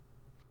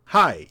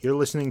Hi, you're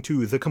listening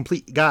to The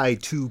Complete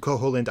Guide to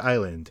Koholint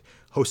Island,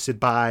 hosted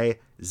by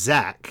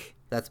Zach.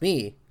 That's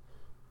me.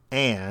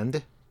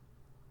 And...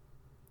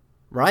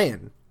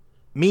 Ryan.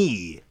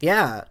 Me.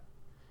 Yeah.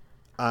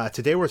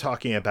 Today we're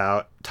talking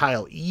about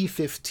tile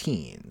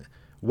E15.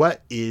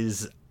 What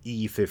is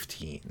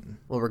E15?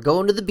 Well, we're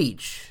going to the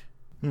beach.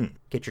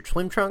 Get your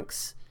swim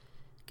trunks.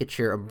 Get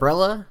your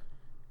umbrella.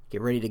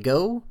 Get ready to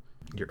go.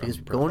 Because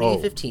we're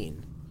going to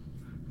E15.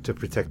 To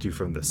protect you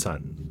from the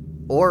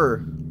sun.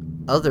 Or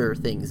other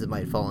things that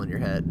might fall on your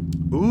head.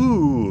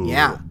 Ooh.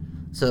 Yeah.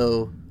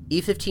 So,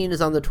 E15 is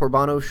on the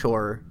Torbano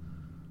shore.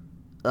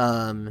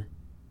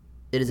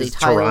 It is it's a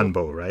tile...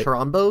 Taranbo, right?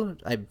 Taranbo?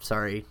 I'm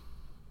sorry.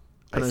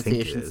 I think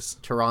it is.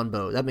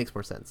 Taranbo. That makes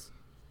more sense.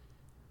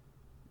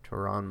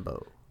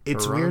 Taranbo.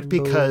 It's Taranbo weird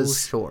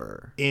because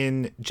shore.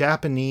 In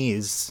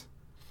Japanese,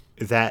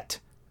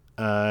 that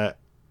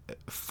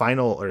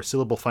final or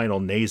syllable final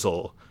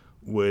nasal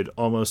would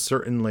almost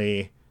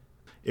certainly...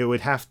 It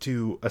would have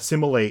to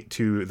assimilate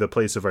to the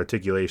place of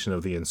articulation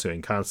of the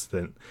ensuing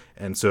consonant,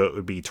 and so it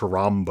would be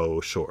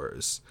Tarambo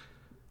shores.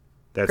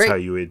 That's Great. how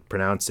you would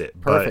pronounce it.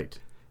 Perfect.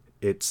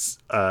 But it's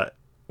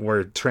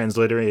we're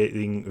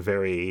transliterating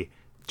very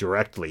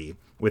directly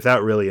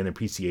without really an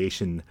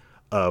appreciation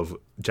of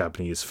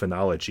Japanese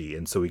phonology,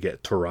 and so we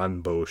get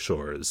Taranbo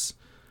shores,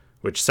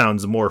 which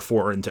sounds more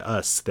foreign to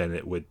us than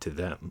it would to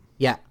them.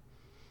 Yeah.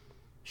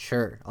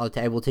 Sure.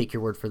 I will take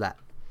your word for that.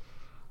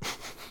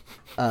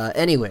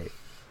 Anyway.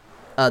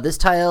 This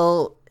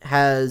tile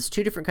has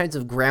two different kinds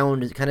of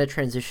ground. It kind of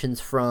transitions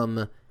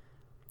from,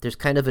 there's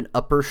kind of an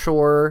upper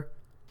shore,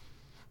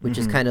 which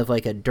is kind of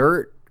like a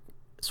dirt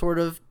sort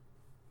of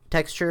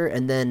texture,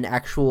 and then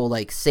actual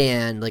like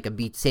sand, like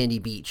a sandy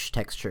beach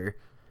texture,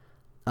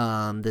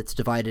 that's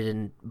divided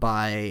in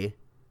by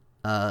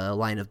a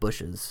line of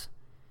bushes.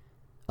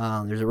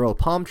 There's a row of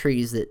palm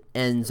trees that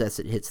ends as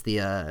it hits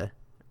the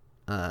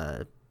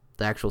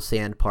actual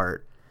sand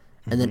part,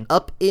 and then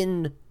up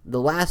in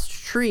the last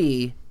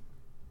tree,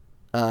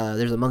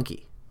 there's a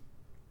monkey.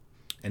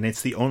 And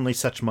it's the only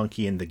such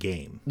monkey in the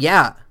game.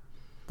 Yeah.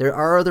 There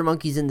are other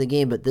monkeys in the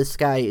game, but this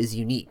guy is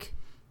unique.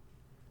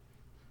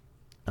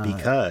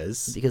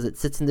 Because it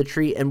sits in the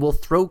tree and will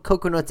throw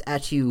coconuts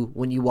at you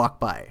when you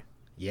walk by.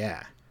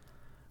 Yeah.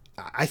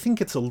 I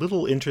think it's a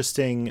little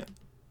interesting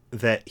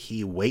that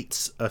he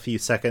waits a few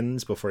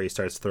seconds before he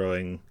starts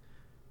throwing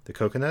the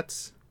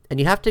coconuts. And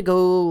you have to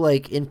go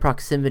like in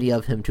proximity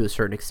of him to a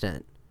certain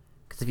extent.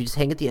 Because if you just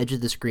hang at the edge of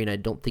the screen, I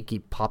don't think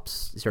he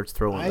starts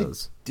throwing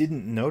those. I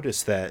didn't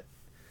notice that.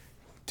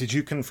 Did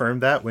you confirm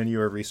that when you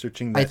were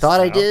researching this? I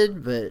thought I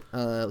did, but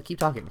keep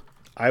talking.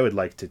 I would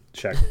like to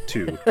check,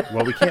 too.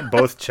 Well, we can't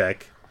both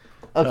check.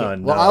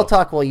 Okay, No. well, I'll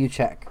talk while you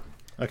check.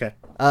 Okay.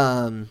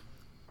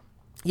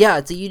 Yeah,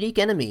 it's a unique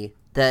enemy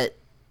that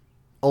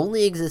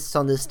only exists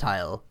on this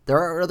tile. There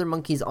are other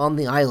monkeys on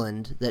the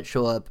island that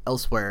show up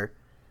elsewhere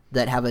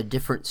that have a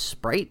different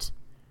sprite.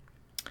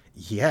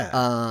 Yeah.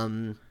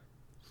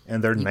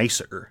 And they're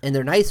nicer.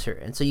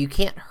 And so you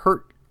can't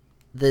hurt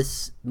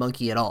this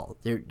monkey at all.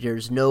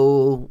 There's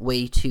no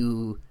way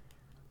to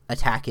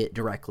attack it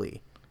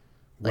directly.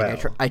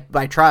 Like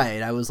I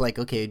tried. I was like,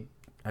 okay,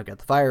 I've got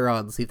the fire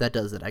on. See if that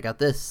does it. I got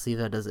this. See if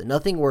that does it.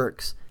 Nothing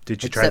works.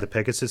 Did you try the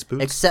Pegasus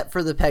boots? Except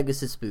for the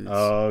Pegasus boots.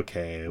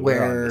 Okay,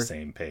 we're on the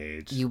same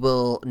page. You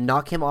will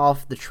knock him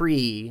off the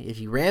tree. If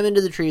you ram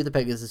into the tree with the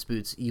Pegasus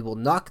boots, you will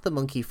knock the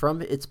monkey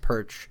from its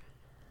perch,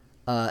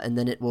 and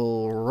then it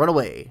will run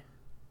away.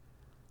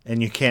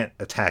 And you can't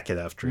attack it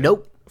after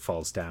it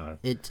falls down.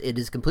 It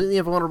is completely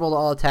invulnerable to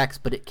all attacks,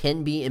 but it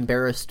can be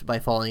embarrassed by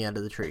falling out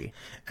of the tree.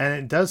 And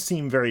it does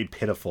seem very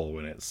pitiful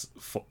when it's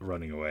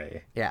running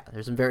away. Yeah,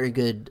 there's some very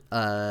good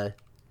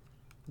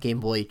Game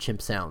Boy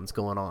chimp sounds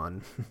going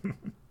on.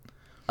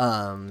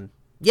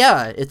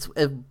 Yeah, it's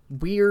a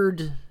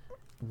weird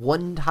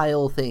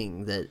one-tile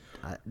thing that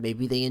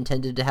maybe they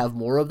intended to have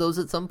more of those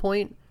at some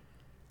point.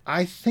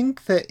 I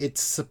think that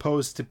it's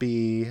supposed to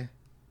be...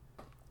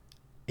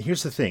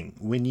 Here's the thing.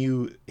 When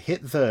you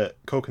hit the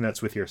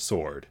coconuts with your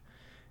sword,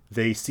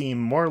 they seem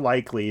more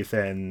likely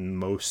than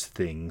most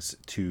things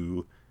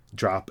to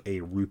drop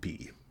a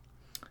rupee.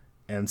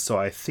 And so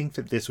I think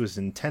that this was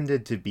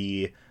intended to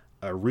be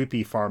a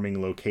rupee farming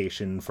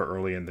location for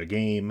early in the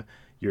game.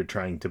 You're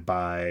trying to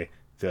buy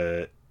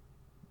the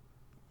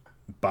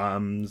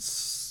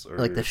bombs or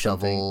like the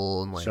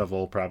shovel. And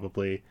shovel,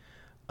 probably.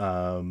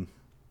 And...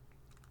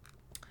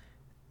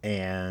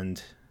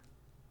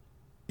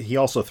 he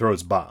also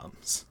throws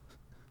bombs.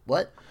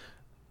 What?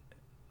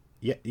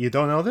 Yeah, you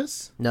don't know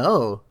this?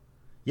 No.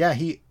 Yeah,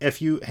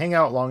 if you hang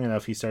out long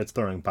enough, he starts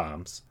throwing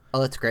bombs.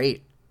 Oh, that's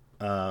great.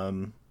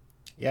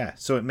 Yeah,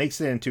 so it makes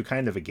it into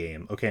kind of a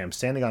game. Okay, I'm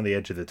standing on the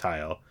edge of the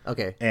tile.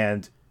 Okay.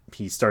 And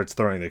he starts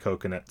throwing the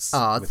coconuts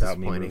without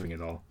me moving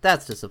at all.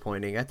 That's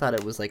disappointing. I thought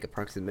it was like a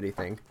proximity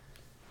thing.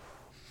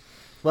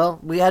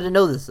 Well, we had to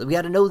know this. We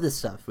got to know this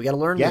stuff. We got to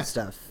learn this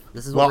stuff.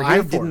 This is what we're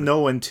here for. Didn't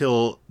know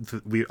until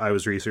I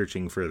was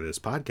researching for this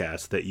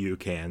podcast that you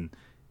can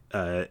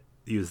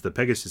use the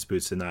Pegasus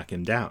boots to knock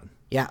him down.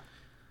 Yeah.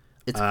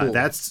 It's cool.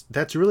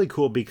 That's really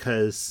cool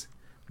because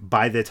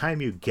by the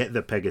time you get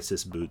the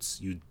Pegasus boots,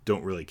 you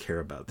don't really care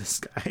about this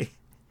guy.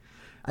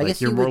 I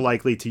guess you're more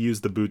likely to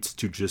use the boots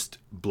to just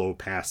blow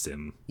past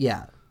him.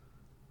 Yeah.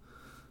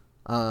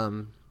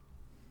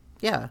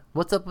 Yeah.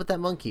 What's up with that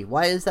monkey?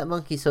 Why is that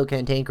monkey so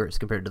cantankerous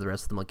compared to the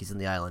rest of the monkeys in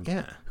the island?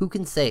 Yeah. Who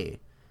can say?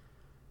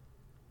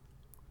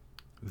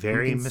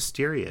 Very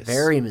mysterious.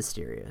 Very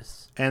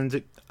mysterious.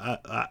 And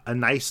a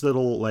nice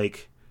little,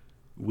 like,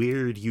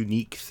 weird,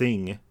 unique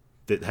thing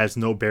that has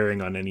no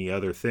bearing on any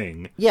other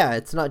thing. Yeah,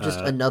 it's not just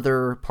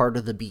another part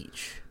of the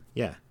beach.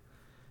 Yeah.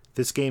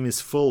 This game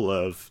is full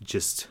of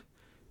just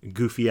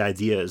goofy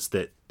ideas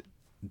that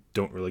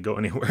don't really go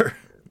anywhere.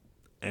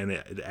 And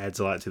it adds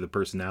a lot to the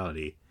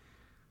personality.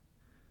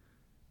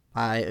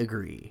 I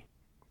agree.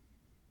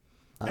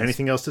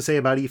 Anything else to say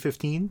about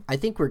E15? I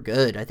think we're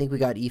good. I think we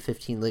got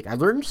E15. Like, I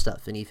learned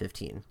stuff in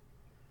E15.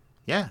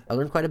 Yeah. I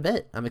learned quite a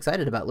bit. I'm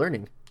excited about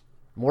learning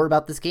more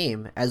about this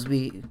game as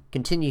we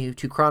continue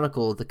to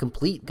chronicle the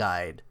complete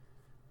guide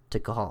to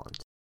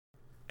Cahalant.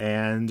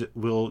 And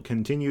we'll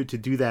continue to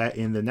do that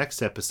in the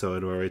next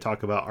episode where we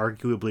talk about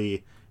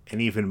arguably an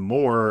even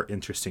more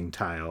interesting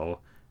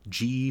tile,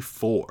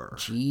 G4.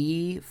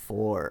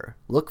 G4.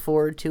 Look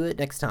forward to it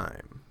next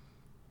time.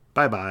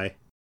 Bye-bye.